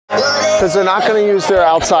Because they're not going to use their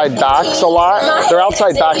outside backs a lot. Their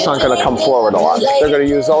outside backs aren't going to come forward a lot. They're going to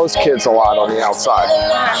use those kids a lot on the outside.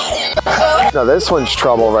 Now this one's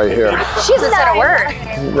trouble right here. She hasn't said a word.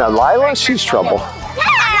 Now Lila, she's trouble. I'm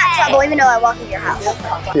not trouble, even though I walk in your house.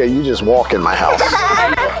 Yeah, you just walk in my house.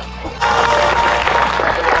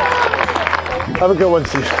 Have a good one,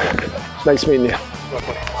 Steve. Nice meeting you.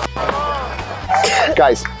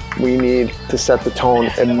 Guys, we need to set the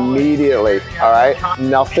tone immediately, all right?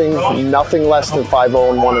 Nothing less than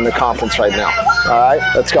 5-0-1 in the conference right now, all right?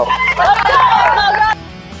 Let's go.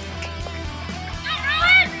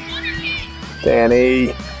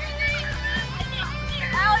 Danny.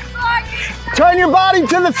 Turn your body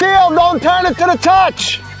to the field, don't turn it to the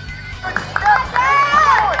touch.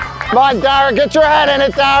 Come on, Dara, get your head in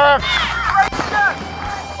it, Dara.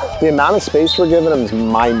 The amount of space we're giving them is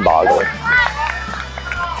mind-boggling.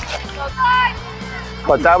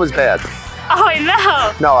 But that was bad. Oh, I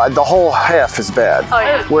know. No, the whole half is bad. Oh,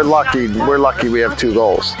 yeah. We're lucky we have 2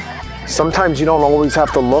 goals. Sometimes you don't always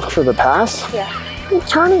have to look for the pass. Yeah.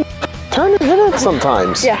 Turn and hit it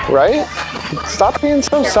sometimes. Yeah. Right? Stop being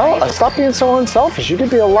so unselfish. You could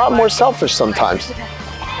be a lot more selfish sometimes.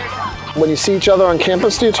 When you see each other on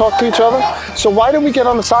campus, do you talk to each other? So why do we get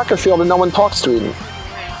on the soccer field and no one talks to you?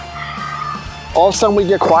 All of a sudden we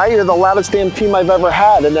get quiet. You're the loudest damn team I've ever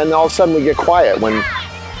had, and then all of a sudden we get quiet when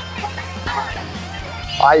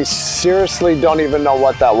I seriously don't even know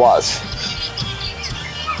what that was.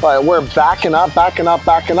 But we're backing up,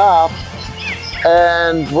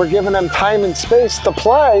 and we're giving them time and space to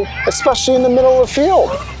play, especially in the middle of the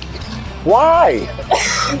field. Why?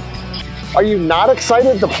 Are you not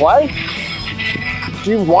excited to play?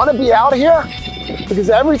 Do you want to be out here? Because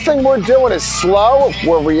everything we're doing is slow.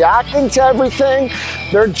 We're reacting to everything.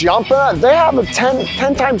 They're jumping. They have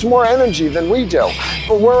 10 times more energy than we do,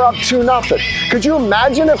 but we're up 2-0. Could you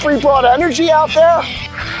imagine if we brought energy out there?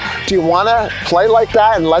 Do you want to play like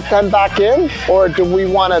that and let them back in? Or do we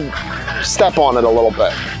want to step on it a little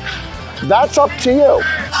bit? That's up to you.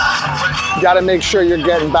 You got to make sure you're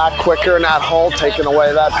getting back quicker in that hole, taking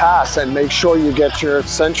away that pass, and make sure you get your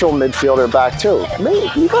central midfielder back too.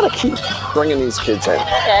 You got to keep bringing these kids in.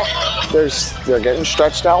 Okay. They're getting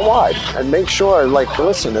stretched out wide, and make sure, like,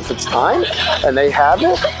 listen, if it's time and they have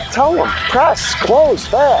it, tell them, press, close,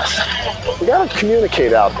 fast. You got to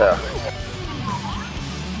communicate out there.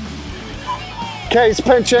 Okay, he's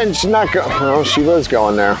pinching. She's not going. No, she was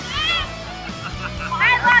going there.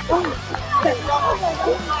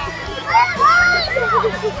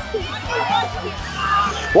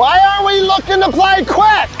 Why aren't we looking to play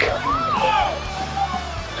quick?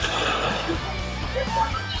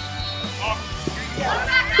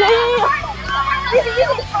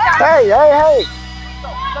 Hey.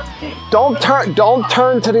 Don't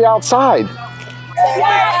turn to the outside.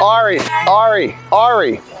 Ari.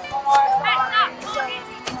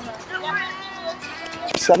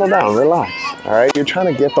 Settle down, relax. All right, you're trying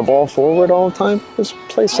to get the ball forward all the time? Just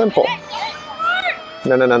play simple.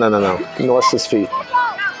 No. North's feet.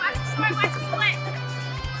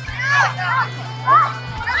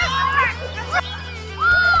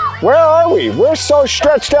 Where are we? We're so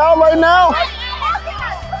stretched out right now.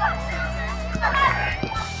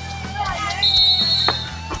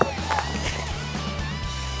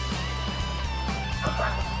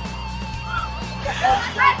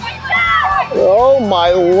 Oh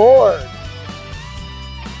my Lord.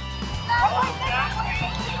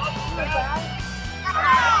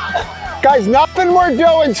 Guys, nothing we're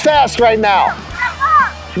doing is fast right now.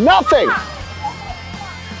 Nothing.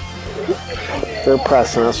 They're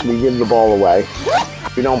pressing us, we give the ball away.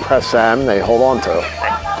 We don't press them, they hold on to it.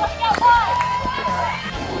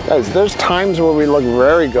 Guys, there's times where we look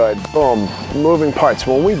very good. Boom, moving parts.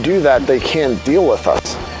 When we do that, they can't deal with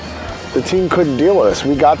us. The team couldn't deal with us.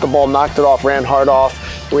 We got the ball, knocked it off, ran hard off.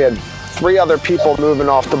 We had 3 other people moving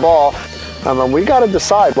off the ball. We got to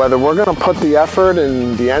decide whether we're going to put the effort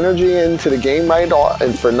and the energy into the game right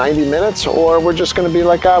and for 90 minutes, or we're just going to be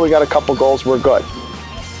like, we got a couple goals, we're good.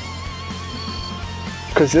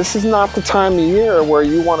 Because this is not the time of year where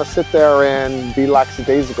you want to sit there and be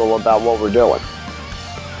lackadaisical about what we're doing.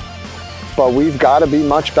 But we've got to be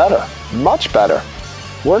much better, much better.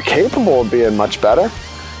 We're capable of being much better.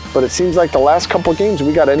 But it seems like the last couple of games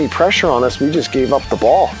we got any pressure on us, we just gave up the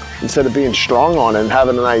ball instead of being strong on it and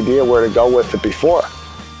having an idea where to go with it before.